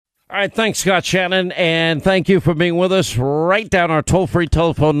All right, thanks, Scott Shannon, and thank you for being with us. Write down our toll-free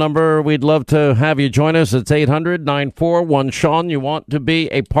telephone number. We'd love to have you join us. It's 800-941-SEAN. You want to be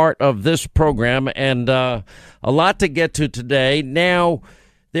a part of this program, and a lot to get to today. Now,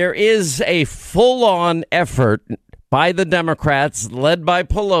 there is a full-on effort by the Democrats, led by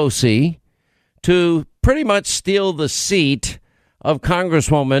Pelosi, to pretty much steal the seat of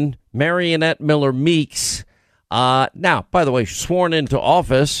Congresswoman Mariannette Miller Meeks. Now, by the way, sworn into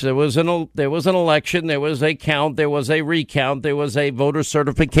office, there was an election, there was a count, there was a recount, there was a voter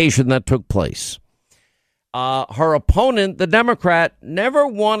certification that took place. Her opponent, the Democrat, never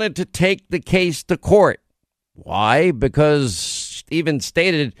wanted to take the case to court. Why? Because even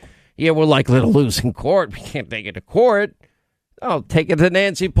stated, yeah, we're likely to lose in court. We can't take it to court. Oh, take it to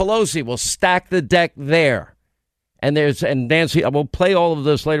Nancy Pelosi. We'll stack the deck there. And Nancy, I will play all of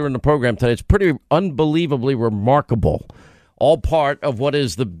this later in the program today. It's pretty unbelievably remarkable. All part of what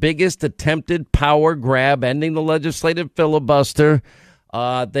is the biggest attempted power grab, ending the legislative filibuster.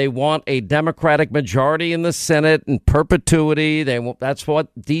 They want a Democratic majority in the Senate in perpetuity. That's what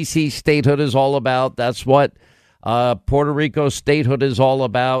D.C. statehood is all about. That's what Puerto Rico statehood is all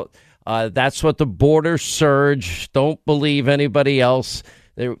about. That's what the border surge. Don't believe anybody else.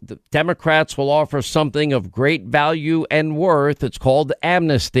 The Democrats will offer something of great value and worth. It's called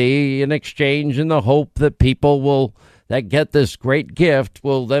amnesty in exchange, in the hope that people that get this great gift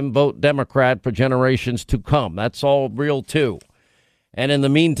will then vote Democrat for generations to come. That's all real, too. And in the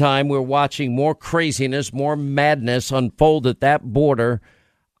meantime, we're watching more craziness, more madness unfold at that border.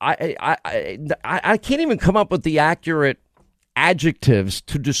 I can't even come up with the accurate adjectives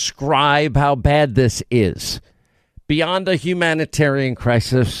to describe how bad this is. Beyond a humanitarian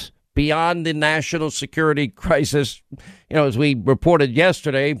crisis, beyond the national security crisis, as we reported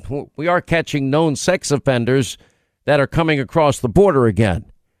yesterday, we are catching known sex offenders that are coming across the border again.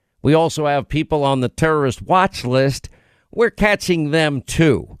 We also have people on the terrorist watch list. We're catching them,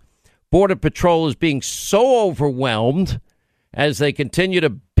 too. Border Patrol is being so overwhelmed as they continue to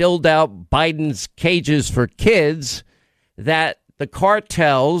build out Biden's cages for kids that the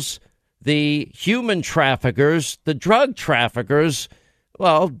cartels, the human traffickers, the drug traffickers,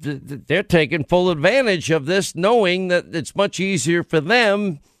 well, they're taking full advantage of this, knowing that it's much easier for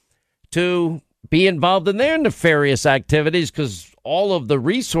them to be involved in their nefarious activities because all of the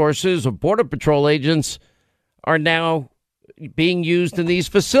resources of Border Patrol agents are now being used in these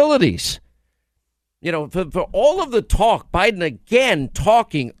facilities. For all of the talk, Biden again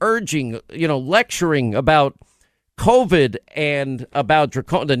talking, urging, lecturing about COVID and about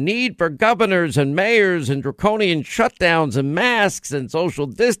the need for governors and mayors and draconian shutdowns and masks and social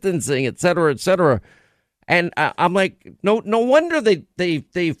distancing, et cetera, et cetera. And I'm like, no wonder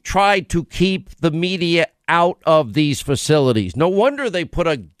they've tried to keep the media out of these facilities. No wonder they put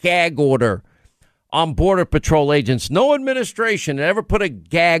a gag order on Border Patrol agents. No administration ever put a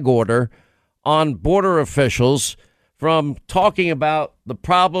gag order on border officials from talking about the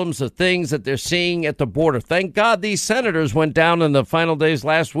problems, the things that they're seeing at the border. Thank God these senators went down in the final days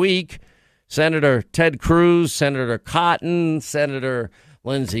last week. Senator Ted Cruz, Senator Cotton, Senator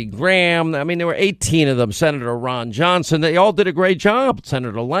Lindsey Graham. I mean, there were 18 of them. Senator Ron Johnson. They all did a great job.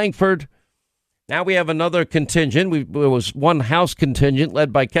 Senator Langford. Now we have another contingent. There was one House contingent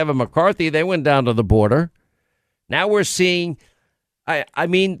led by Kevin McCarthy. They went down to the border. Now we're seeing,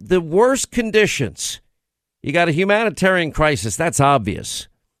 the worst conditions. You got a humanitarian crisis. That's obvious.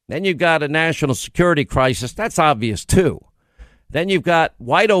 Then you've got a national security crisis. That's obvious, too. Then you've got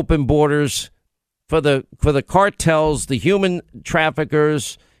wide open borders for the cartels, the human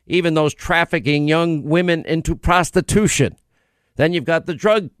traffickers, even those trafficking young women into prostitution. Then you've got the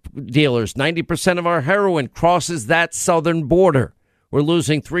drug dealers. 90% of our heroin crosses that southern border. We're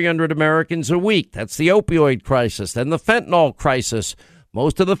losing 300 Americans a week. That's the opioid crisis. Then the fentanyl crisis.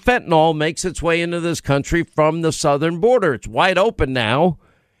 Most of the fentanyl makes its way into this country from the southern border. It's wide open now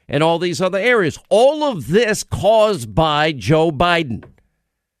in all these other areas. All of this caused by Joe Biden.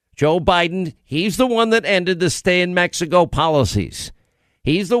 Joe Biden, he's the one that ended the stay in Mexico policies.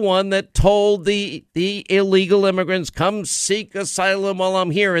 He's the one that told the illegal immigrants, come seek asylum while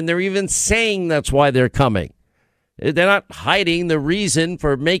I'm here. And they're even saying that's why they're coming. They're not hiding the reason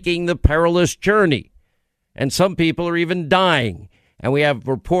for making the perilous journey. And some people are even dying. And we have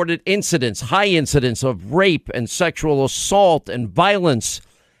reported incidents, high incidents of rape and sexual assault and violence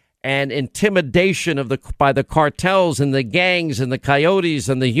and intimidation by the cartels and the gangs and the coyotes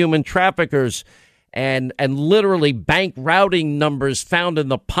and the human traffickers and literally bank routing numbers found in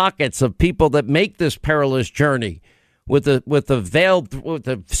the pockets of people that make this perilous journey with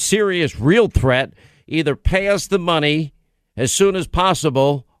the serious real threat. Either pay us the money as soon as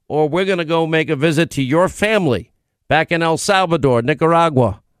possible or we're going to go make a visit to your family back in El Salvador,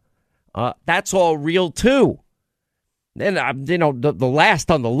 Nicaragua. That's all real, too. And, the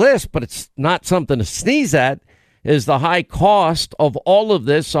last on the list, but it's not something to sneeze at, is the high cost of all of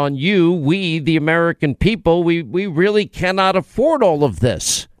this on you, we, the American people. We really cannot afford all of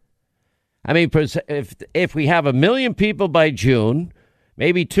this. I mean, if we have 1 million people by June,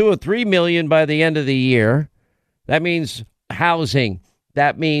 maybe 2 or 3 million by the end of the year, that means housing,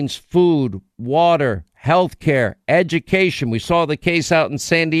 that means food, water, health care, education. We saw the case out in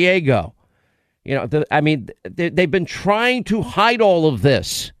San Diego. They've been trying to hide all of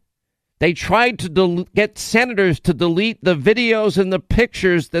this. They tried to get senators to delete the videos and the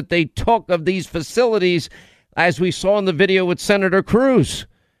pictures that they took of these facilities, as we saw in the video with Senator Cruz,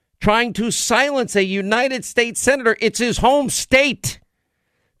 trying to silence a United States senator. It's his home state.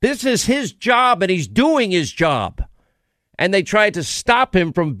 This is his job, and he's doing his job. And they tried to stop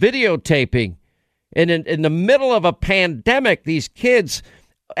him from videotaping. And in the middle of a pandemic, these kids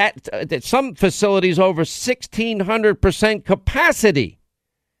at some facilities over 1,600% capacity.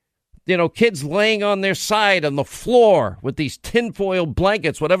 Kids laying on their side on the floor with these tinfoil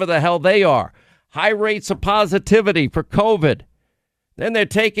blankets, whatever the hell they are. High rates of positivity for COVID. Then they're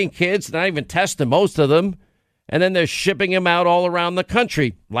taking kids, not even testing most of them, and then they're shipping them out all around the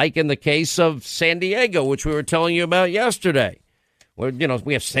country, like in the case of San Diego, which we were telling you about yesterday. Where,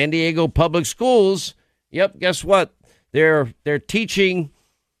 we have San Diego public schools. Yep, guess what? They're teaching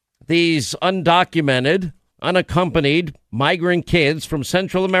these undocumented, unaccompanied migrant kids from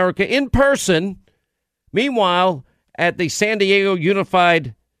Central America in person. Meanwhile, at the San Diego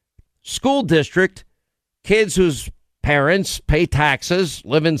Unified School District, kids whose parents pay taxes,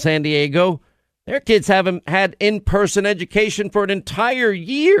 live in San Diego, their kids haven't had in-person education for an entire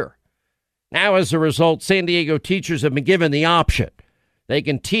year. Now, as a result, San Diego teachers have been given the option. They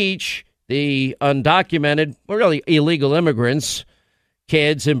can teach the undocumented, or really illegal immigrants,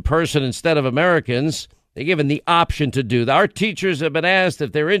 kids in person instead of Americans. They're given the option to do that. Our teachers have been asked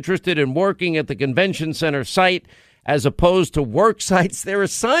if they're interested in working at the convention center site as opposed to work sites they're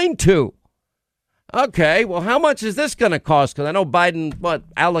assigned to. Okay, well, how much is this going to cost? Because I know Biden,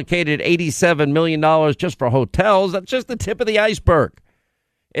 allocated $87 million just for hotels. That's just the tip of the iceberg.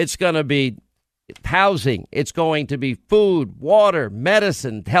 It's going to be housing. It's going to be food, water,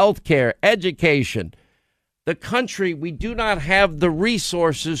 medicine, health care, education. The country, we do not have the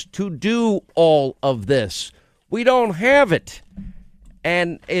resources to do all of this. We don't have it.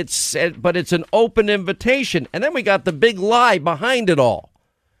 And it's an open invitation. And then we got the big lie behind it all.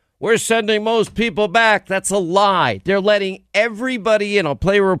 We're sending most people back. That's a lie. They're letting everybody in. I'll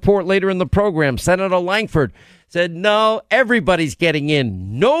play a report later in the program. Senator Langford said, no, everybody's getting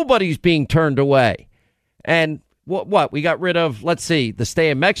in. Nobody's being turned away. And what? We got rid of, let's see, the stay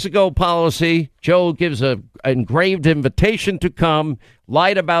in Mexico policy. Joe gives an engraved invitation to come,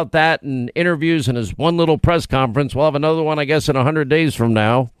 lied about that in interviews in his one little press conference. We'll have another one, I guess, in 100 days from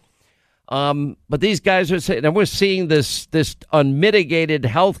now. But these guys are saying, and we're seeing this unmitigated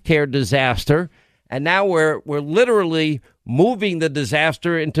health care disaster. And now we're literally moving the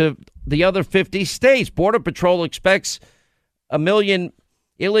disaster into the other 50 states. Border Patrol expects 1 million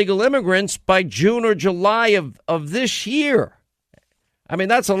illegal immigrants by June or July of this year. I mean,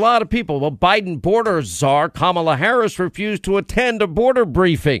 that's a lot of people. Well, Biden border czar Kamala Harris refused to attend a border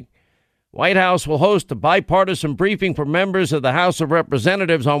briefing. White House will host a bipartisan briefing for members of the House of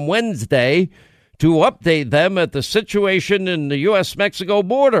Representatives on Wednesday to update them at the situation in the U.S.-Mexico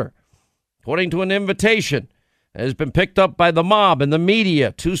border, according to an invitation that has been picked up by the mob and the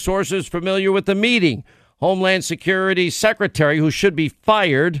media. Two sources familiar with the meeting: Homeland Security Secretary, who should be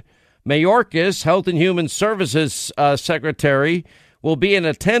fired, Mayorkas, Health and Human Services Secretary, will be in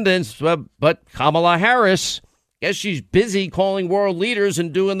attendance, but Kamala Harris, guess she's busy calling world leaders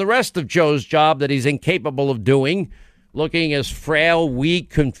and doing the rest of Joe's job that he's incapable of doing, looking as frail,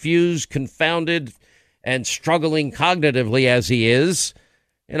 weak, confused, confounded, and struggling cognitively as he is.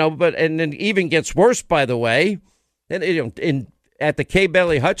 And it even gets worse, by the way. And at the Kay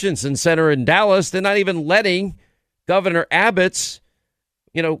Bailey Hutchinson Center in Dallas, they're not even letting Governor Abbott's,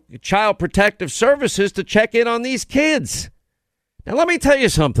 Child Protective Services to check in on these kids. Now, let me tell you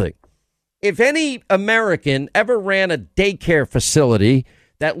something. If any American ever ran a daycare facility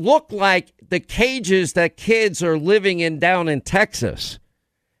that looked like the cages that kids are living in down in Texas,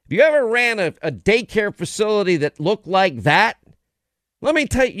 if you ever ran a daycare facility that looked like that, let me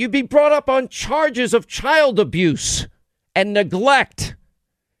tell you, you'd be brought up on charges of child abuse and neglect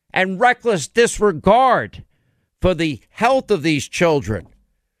and reckless disregard for the health of these children.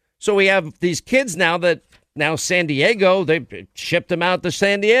 So we have these kids now that now San Diego, they shipped them out to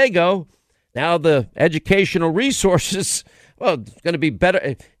San Diego. Now the educational resources, well, it's going to be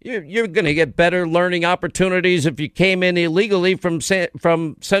better. You're going to get better learning opportunities if you came in illegally from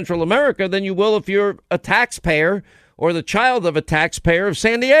Central America than you will if you're a taxpayer or the child of a taxpayer of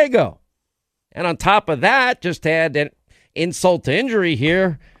San Diego. And on top of that, just to add an insult to injury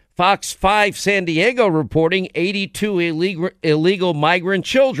here, Fox 5 San Diego reporting 82 illegal migrant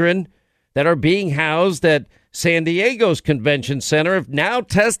children that are being housed at San Diego's convention center have now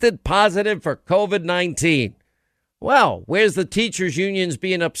tested positive for COVID-19. Well, where's the teachers' unions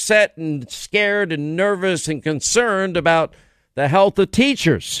being upset and scared and nervous and concerned about the health of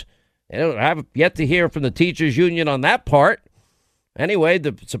teachers? I have yet to hear from the teachers' union on that part. Anyway,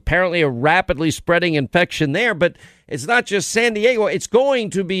 it's apparently a rapidly spreading infection there, but it's not just San Diego. It's going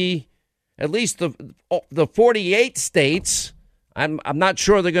to be at least the 48 states. I'm not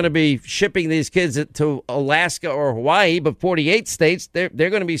sure they're going to be shipping these kids to Alaska or Hawaii, but 48 states, they're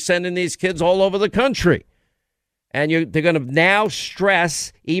going to be sending these kids all over the country. And they're going to now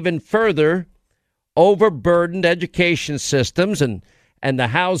stress even further overburdened education systems and the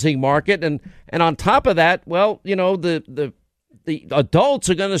housing market. And on top of that, well, you know, the adults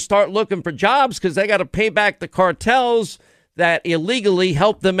are going to start looking for jobs because they got to pay back the cartels that illegally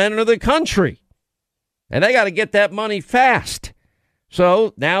helped them enter the country. And they got to get that money fast.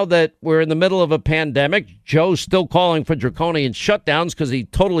 So now that we're in the middle of a pandemic, Joe's still calling for draconian shutdowns because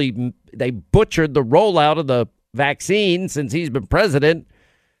they butchered the rollout of the vaccine since he's been president.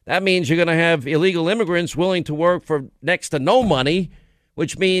 That means you're going to have illegal immigrants willing to work for next to no money,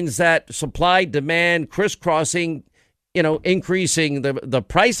 which means that supply, demand, crisscrossing, increasing the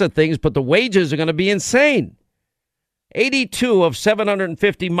price of things, but the wages are going to be insane. 82 of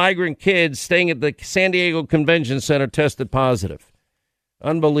 750 migrant kids staying at the San Diego Convention Center tested positive.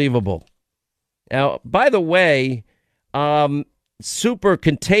 Unbelievable. Now, by the way, super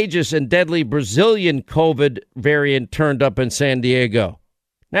contagious and deadly Brazilian COVID variant turned up in San Diego.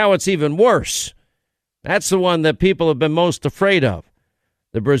 Now it's even worse. That's the one that people have been most afraid of.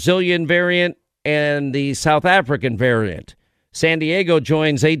 The Brazilian variant and the South African variant. San Diego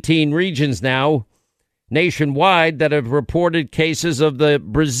joins 18 regions now nationwide that have reported cases of the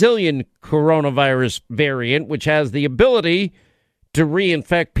Brazilian coronavirus variant, which has the ability to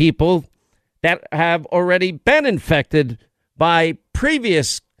reinfect people that have already been infected by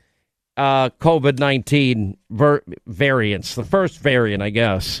previous COVID-19 variants, the first variant, I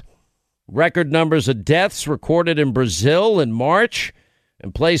guess. Record numbers of deaths recorded in Brazil in March,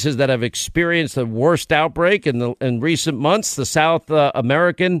 in places that have experienced the worst outbreak in recent months. The South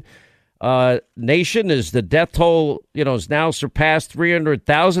American nation is the death toll, has now surpassed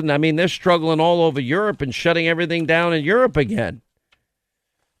 300,000. I mean, they're struggling all over Europe and shutting everything down in Europe again.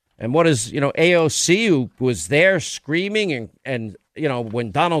 And what is, AOC, who was there screaming and when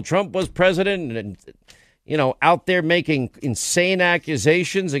Donald Trump was president and out there making insane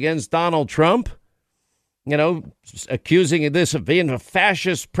accusations against Donald Trump, accusing this of being a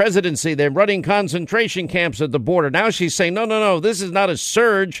fascist presidency. They're running concentration camps at the border. Now she's saying, no, this is not a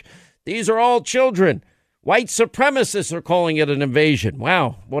surge. These are all children. White supremacists are calling it an invasion.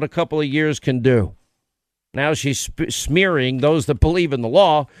 Wow, what a couple of years can do. Now she's smearing those that believe in the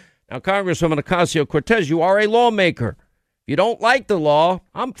law. Now, Congresswoman Ocasio-Cortez, you are a lawmaker. If you don't like the law,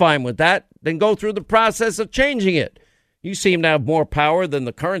 I'm fine with that. Then go through the process of changing it. You seem to have more power than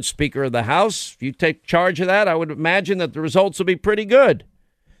the current Speaker of the House. If you take charge of that, I would imagine that the results will be pretty good.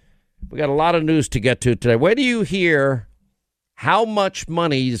 We got a lot of news to get to today. Where do you hear how much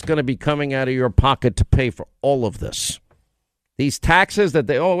money is going to be coming out of your pocket to pay for all of this? These taxes that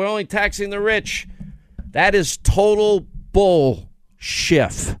we're only taxing the rich. That is total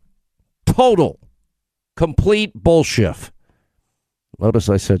bullshit. Total, complete bullshit. Notice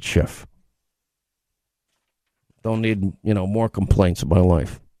I said Schiff. Don't need, more complaints in my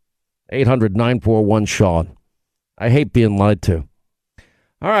life. 800-941-SEAN. I hate being lied to.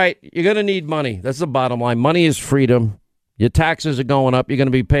 All right, you're going to need money. That's the bottom line. Money is freedom. Your taxes are going up. You're going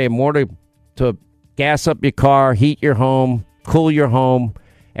to be paying more to gas up your car, heat your home, cool your home.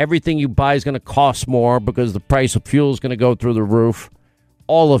 Everything you buy is going to cost more because the price of fuel is going to go through the roof.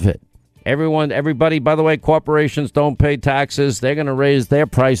 All of it. Everybody, by the way, corporations don't pay taxes. They're going to raise their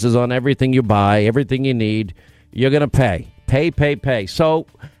prices on everything you buy, everything you need. You're going to pay. Pay. So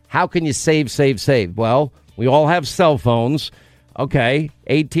how can you save? Well, we all have cell phones. Okay,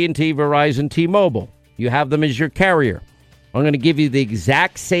 AT&T, Verizon, T-Mobile. You have them as your carrier. I'm going to give you the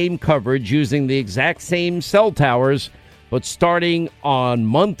exact same coverage using the exact same cell towers, but starting on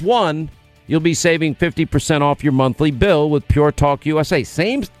month 1, You'll be saving 50% off your monthly bill with Pure Talk USA.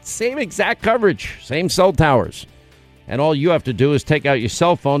 Same exact coverage, same cell towers. And all you have to do is take out your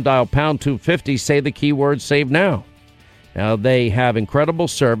cell phone, dial pound 250, say the keyword save now. Now, they have incredible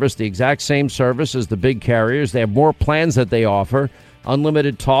service, the exact same service as the big carriers. They have more plans that they offer.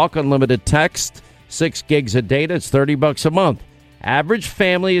 Unlimited talk, unlimited text, 6 gigs of data. It's $30 a month. Average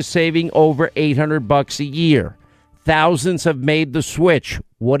family is saving over $800 a year. Thousands have made the switch.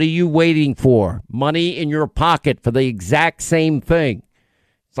 What are you waiting for? Money in your pocket for the exact same thing.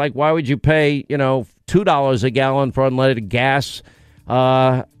 It's like, why would you pay, $2 a gallon for unleaded gas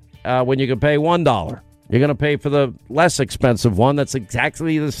when you can pay $1? You're going to pay for the less expensive one that's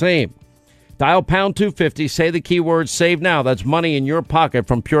exactly the same. Dial pound 250, say the keyword save now. That's money in your pocket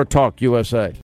from Pure Talk USA.